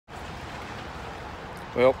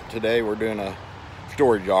Well, today we're doing a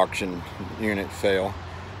storage auction unit sale.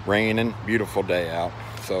 Raining, beautiful day out.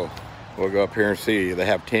 So we'll go up here and see. They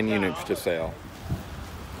have 10 units to sell.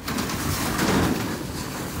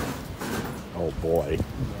 Oh boy.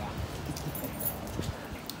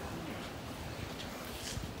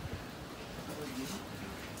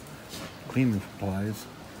 Cleaning supplies,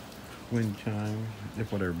 wind chime,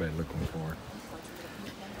 that's what everybody's looking for.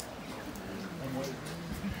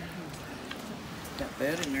 That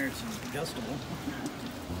bed in there is adjustable.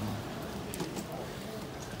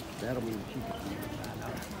 That'll be the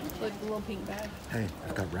cheapest. Like the little pink bag. Hey,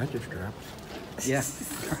 it's got ratchet straps. Yeah.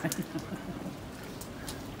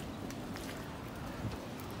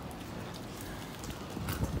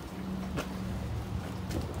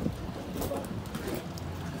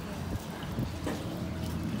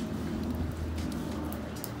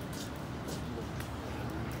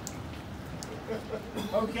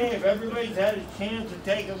 Okay, if everybody's had a chance to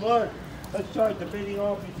take a look, let's start the bidding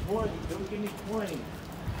off at 20. So give me 20.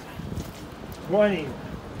 20.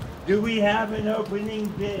 Do we have an opening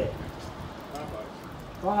bid?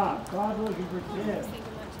 Five. Five looking for 10.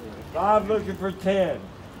 Five looking for 10.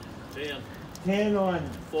 10. 10 on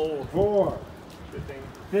 4. 4. 15.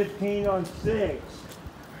 15 on 6.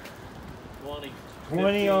 20. 20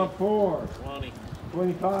 15, on 4. 20.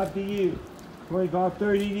 25 to you. 25,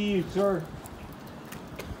 30 to you, sir.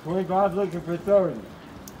 25 looking for 30.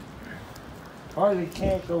 Hardly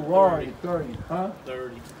can't go wrong at 30, huh?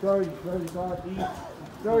 30. 30, 35 to you.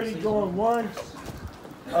 30 going once.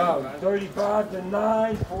 35 to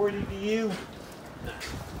 9, 40 to you.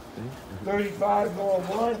 35 going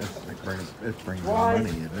once. It's bringing Twice. money,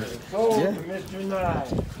 isn't it? Sold Yeah. to Mr.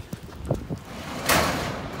 9.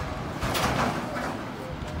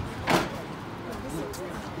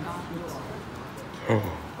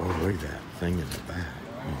 Oh, look at that thing in the back.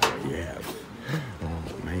 Oh, yes.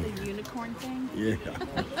 Oh, man. The unicorn thing. Yeah.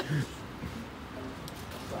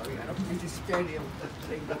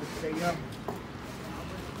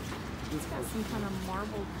 It's got some kind of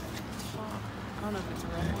marble top. I don't know if it's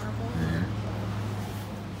real marble. Yeah.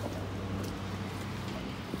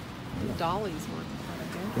 The dolly's worth quite a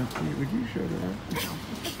bit. Betsy, would you show that?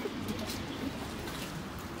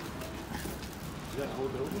 Is that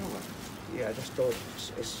hold over? Yeah, just throw it.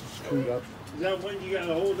 It's screwed up. Is that one you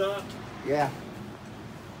gotta hold up? Yeah.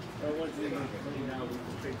 Or once they get cleaned out, we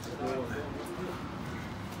can fix the door.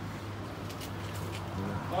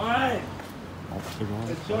 All right,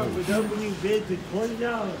 let's start with opening bids at $20.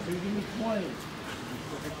 So give me 20.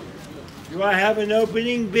 Do I have an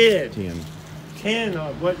opening bid? 10. 10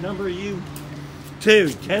 on what number are you? 2.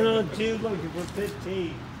 10 on 2, looking for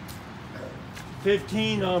 15.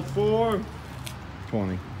 15 on 4.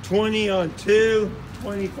 20. 20 on 2.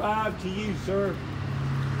 25 to you, sir.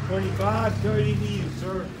 25, 30 to you,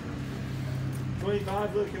 sir.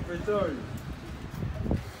 25 looking for 30.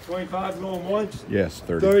 25 going once. Yes,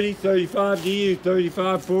 30. 30, 35 to you.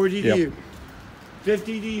 35, 40 to Yep. you.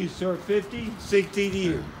 50 to you, sir. 50, 60 to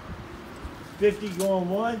you. 50 going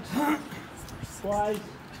once. Twice.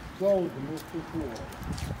 Sold to Mr. 4.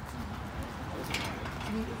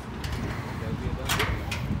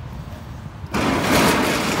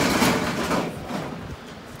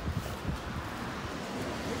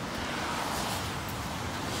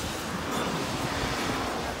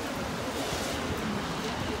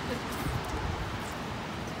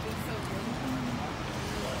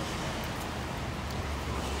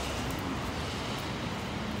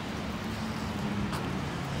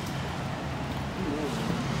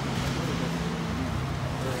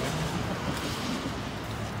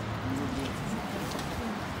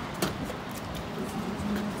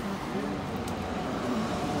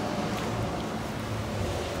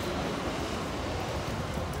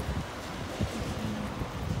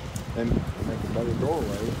 And make a better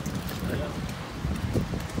doorway.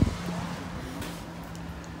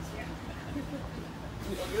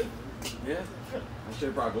 Yeah. I should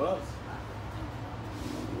have brought gloves.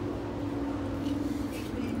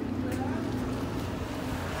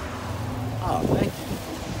 Oh, thank you.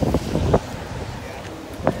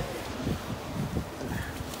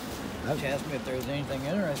 She asked me if there was anything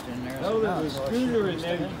interesting in there. I No, said, there was a so I scooter in should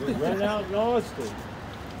there you could rent out in Austin.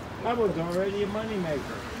 That was already a moneymaker.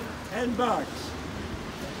 $10.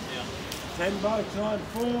 $10 on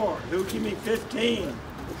 4. Who give me 15?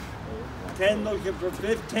 10 looking for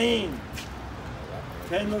 15.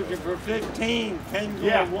 10 looking for 15. 10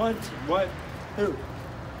 going once. What? Who?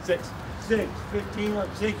 6. 6. 15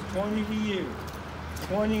 on 6. 20 to you.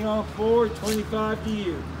 20 on 4. 25 to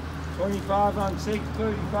you. 25 on 6.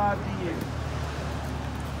 35 to you.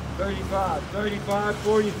 35. 35.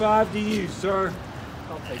 45 to you, sir.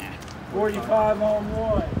 45 on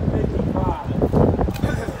one. 55.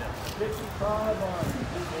 55 on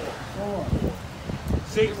four.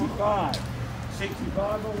 65.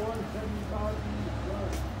 65 on one.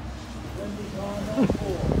 75 on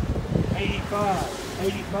 4. 85.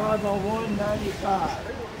 85 on one. 95.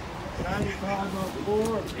 95 on four.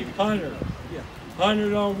 100.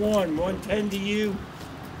 100 on one. 110 to you.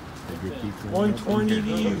 120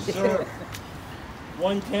 to you, sir.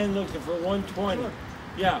 110 looking for 120.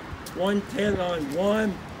 Yeah, 110 on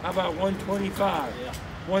one. How about 125?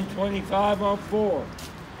 125 on four.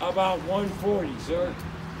 How about 140, sir?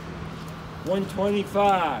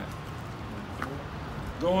 125.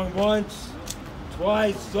 Going once,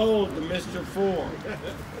 twice, sold to Mr. Four.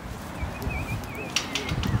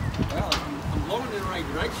 Well, I'm blowing in the right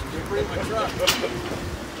direction. You're pretty my truck.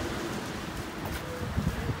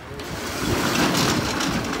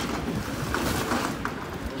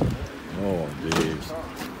 Oh, jeez.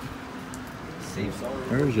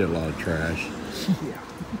 There's a lot of trash.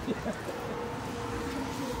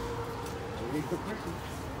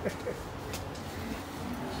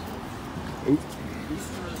 Oop.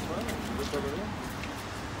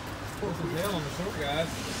 Put some tail on the short guys.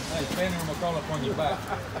 Hey, stand there, I'm gonna crawl up on your back.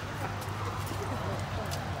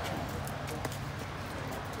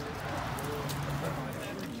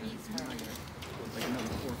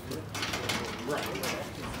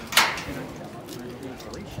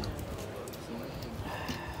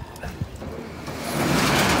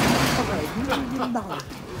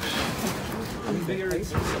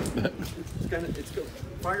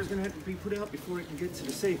 Fire's gonna have to be put out before it can get to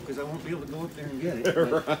the safe because I won't be able to go up there and get it.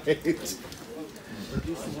 Right. But at least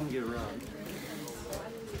it won't get robbed.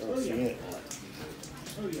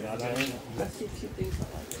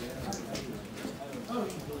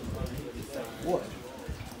 What?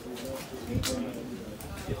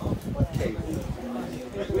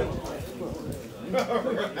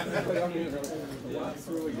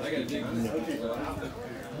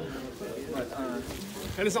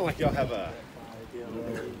 And it's not like y'all have a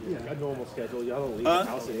normal schedule. Y'all don't leave the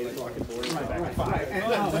house at 8 o'clock in the morning. Come back at 5.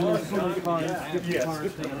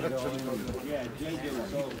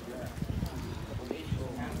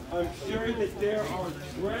 I'm sure that there are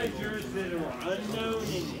treasures that are unknown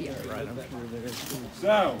in here.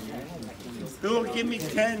 So, who will give me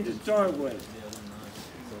 10 to start with?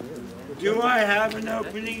 Do I have an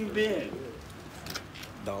opening bid?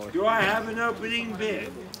 Do I have an opening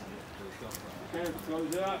bid? Okay,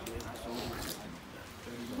 close it up.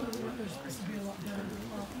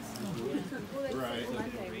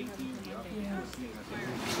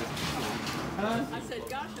 I said,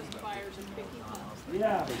 gosh, those fires are picking up.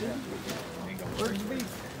 Yeah.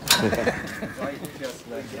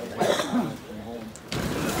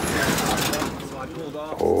 So I pulled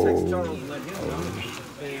off to text Charles and let him know.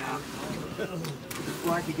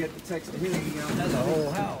 Before I could get the text to him, that's a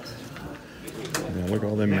whole house. Yeah, look at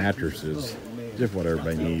all them mattresses. Just what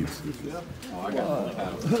everybody needs. You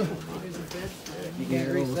can't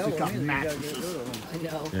resell them. I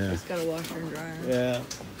know. Yeah. It's got a washer and dryer. Yeah.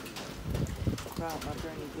 Probably not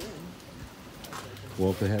very good.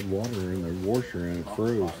 Well, if they had water in their washer and it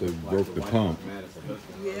froze, they broke the pump.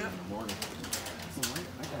 Yeah. I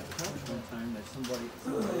got touched one time that somebody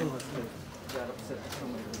must have got upset with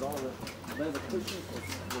somebody because all the leather cushions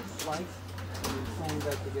were sliced and sewn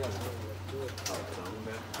back together.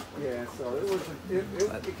 Yeah, so it was it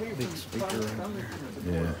came from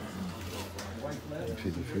Yeah.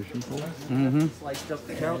 See the fishing pole? sliced up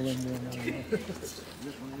the couch.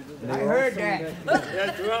 I heard that.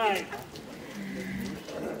 That's right.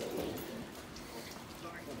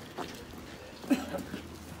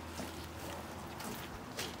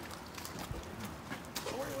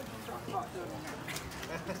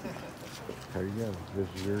 There you go. This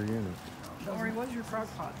is your unit. Lori, what's your crock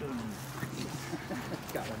pot doing?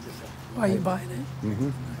 Why are you buying it?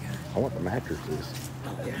 I want the mattresses.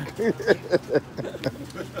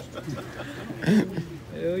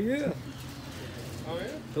 Hell yeah. Oh yeah?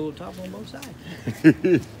 Full top on both sides.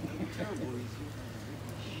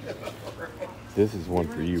 This is one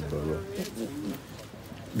for you, Bubba.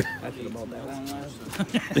 I should have bought that one.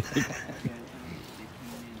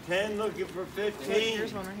 10 looking for 15.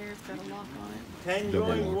 Here's one right here. It's got a lock on it. 10 Double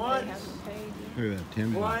going They once, haven't paid. Look at that,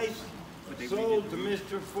 10 bucks. twice, sold to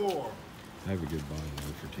Mr. Four. I have a good buy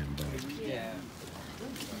there for 10 bucks. Yeah.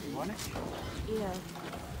 Want it? Yeah.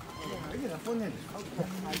 Yeah, one minute.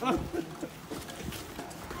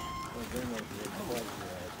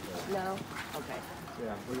 No? Okay.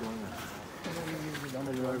 Yeah, what do you want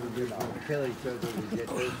now? Kelly says that we get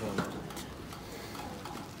those ones.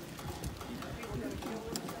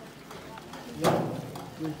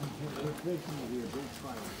 We're fixing to be a big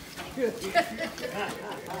fight.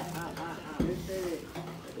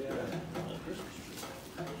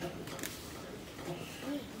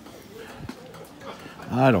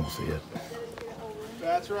 I don't see it.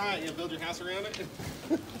 That's right. You build your house around it.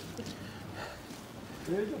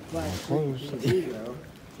 There's a flat screen though.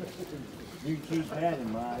 You keep that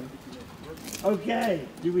in mind. Okay,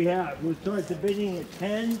 we'll start the bidding at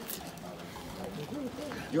 10.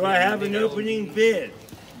 Do I have an opening bid?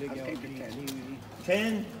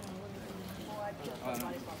 10?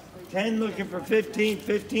 10 looking for 15,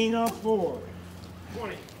 15 on 4.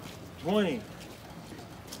 20.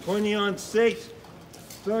 20 on 6,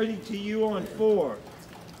 30 to you on 4.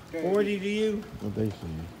 40 to you, What they see?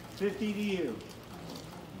 50 to you.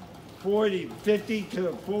 40, 50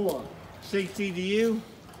 to 4. 60 to you?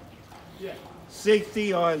 Yeah.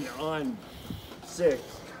 60 on 6.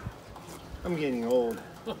 I'm getting old.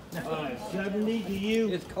 70 to you?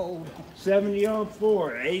 It's cold. 70 on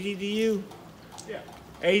 4. 80 to you? Yeah.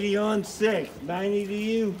 80 on 6. 90 to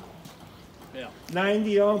you? Yeah.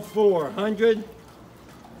 90 on 4. 100?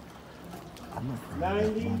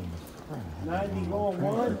 90? 90 going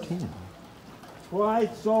once?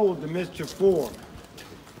 Twice sold to Mr. 4.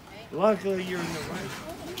 Luckily, you're in the right.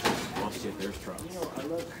 Oh shit, there's trucks.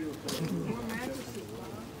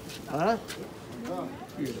 Huh?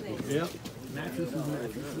 Yep. Mattresses,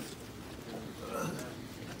 mattresses.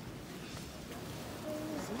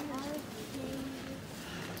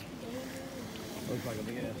 Looks like a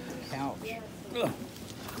big ass couch.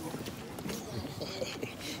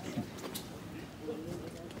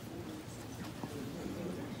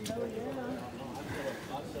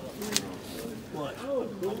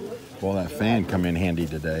 Well, that fan come in handy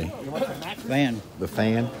today. Fan. The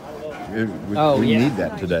fan. Oh, we yeah. need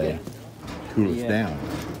that today. Cool us Yeah. down.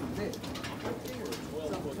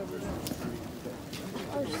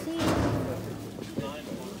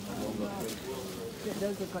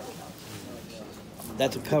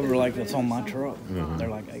 That's a cover like that's on my truck. They're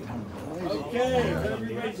like 800. Okay,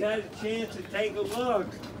 everybody's had a chance to take a look.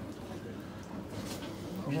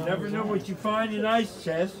 You never know what you find in ice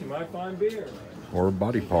chest. You might find beer. Or a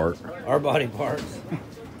body part. Our body parts.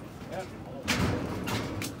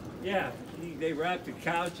 Yeah, they wrap the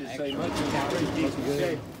couches so much in pretty decent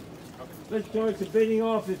shape. Let's start the bidding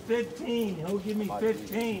off at 15. He'll give me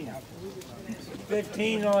 15.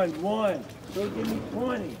 15 on 1. He'll give me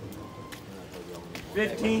 20.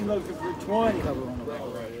 15 looking for 20.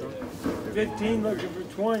 15 looking for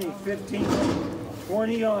 20. 15,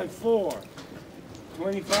 20 on 4.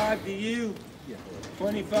 25 to you.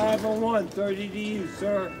 25 on 1. 30 to you,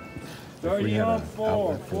 sir. 30 on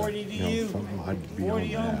 4. 40 to you.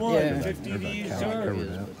 40 on 1. Yeah. 50 to you, sir.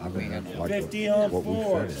 50 50 on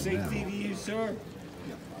 4. 60 to you, sir.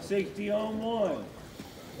 60 on 1.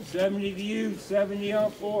 70 to you. 70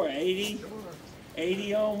 on 4. 80.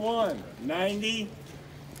 80 on 1. 90.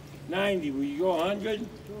 90. Will you go 100?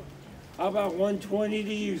 How about 120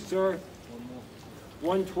 to you, sir?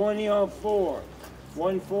 120 on 4.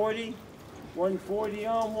 140. 140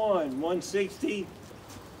 on 1. 160.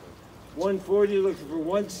 140 looking for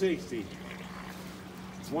 160.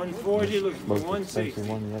 140 looking for 160.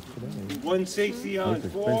 160 on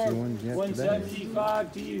 4.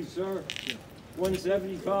 175 to you, sir.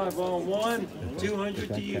 175 on 1.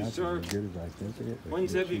 200 to you, sir.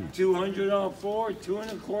 170, 200 on 4. 2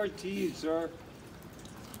 1/4 to you, sir.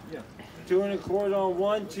 2 1/4 on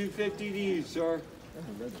 1. 250 to you, sir.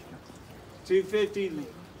 250.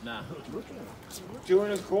 Nah. 2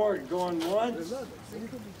 1/4 going once.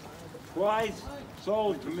 Twice.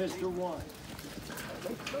 Sold to Mr. 1.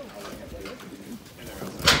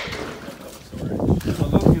 Well,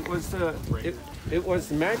 look, it was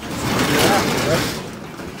the mattress.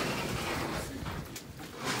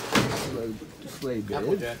 Slave bid.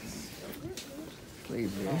 Applejack.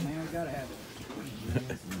 Slave bid. Oh man, we gotta have it.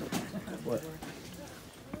 What?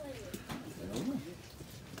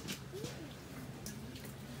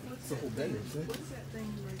 The whole bed, isn't it?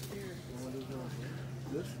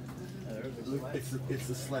 It's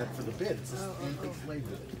the slab for the bed. It's a big slave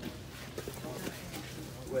bed.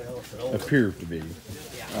 Well, it's an old Appears to be.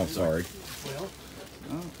 I'm sorry.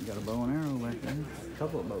 Oh, you got a bow and arrow back there. A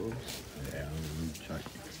couple of bows. Yeah, check.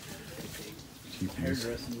 Cheap use.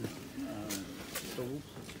 Hairdressing tools.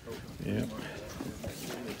 Yeah.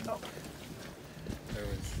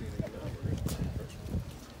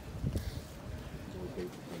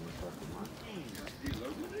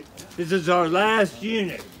 This is our last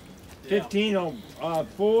unit. 15 on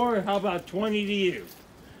 4. How about 20 to you?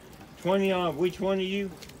 20 on which one of you?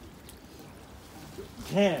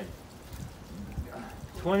 10.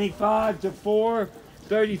 25 to 4.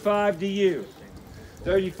 35 to you.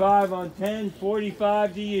 35 on 10,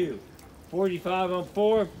 45 to you. 45 on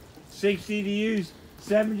 4, 60 to you,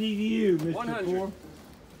 70 to you, Mr. 100. 4.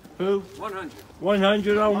 Who? 100.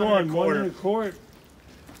 100 on 1, 1 quarter. and a quarter.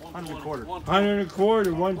 100 and a quarter. 100 and a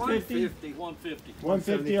quarter, 150. 150.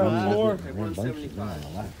 150 on 4. Okay,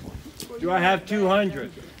 175. Do I have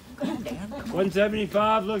 200?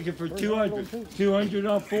 175, looking for 200. 200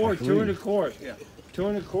 on 4, 2 and a quarter. Yeah. 2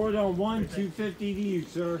 and a quarter on 1, 250 to you,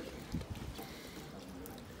 sir.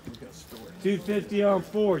 250 on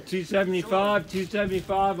 4, 275,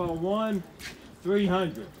 275 on 1,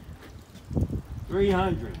 300.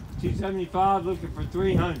 300. 275, looking for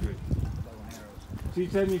 300.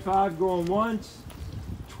 275 going once,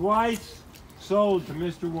 twice, sold to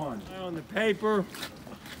Mr. 1. On the paper,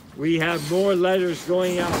 we have more letters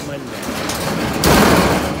going out Monday.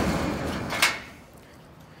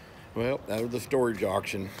 Well, that was the storage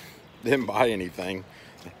auction. Didn't buy anything.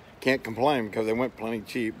 Can't complain because they went plenty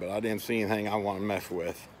cheap, but I didn't see anything I want to mess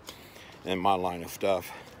with in my line of stuff.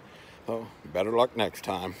 So, better luck next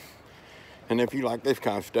time. And if you like this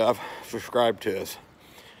kind of stuff, subscribe to us.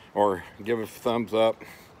 Or give us a thumbs up.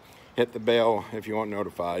 Hit the bell if you want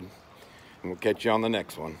notified. And we'll catch you on the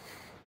next one.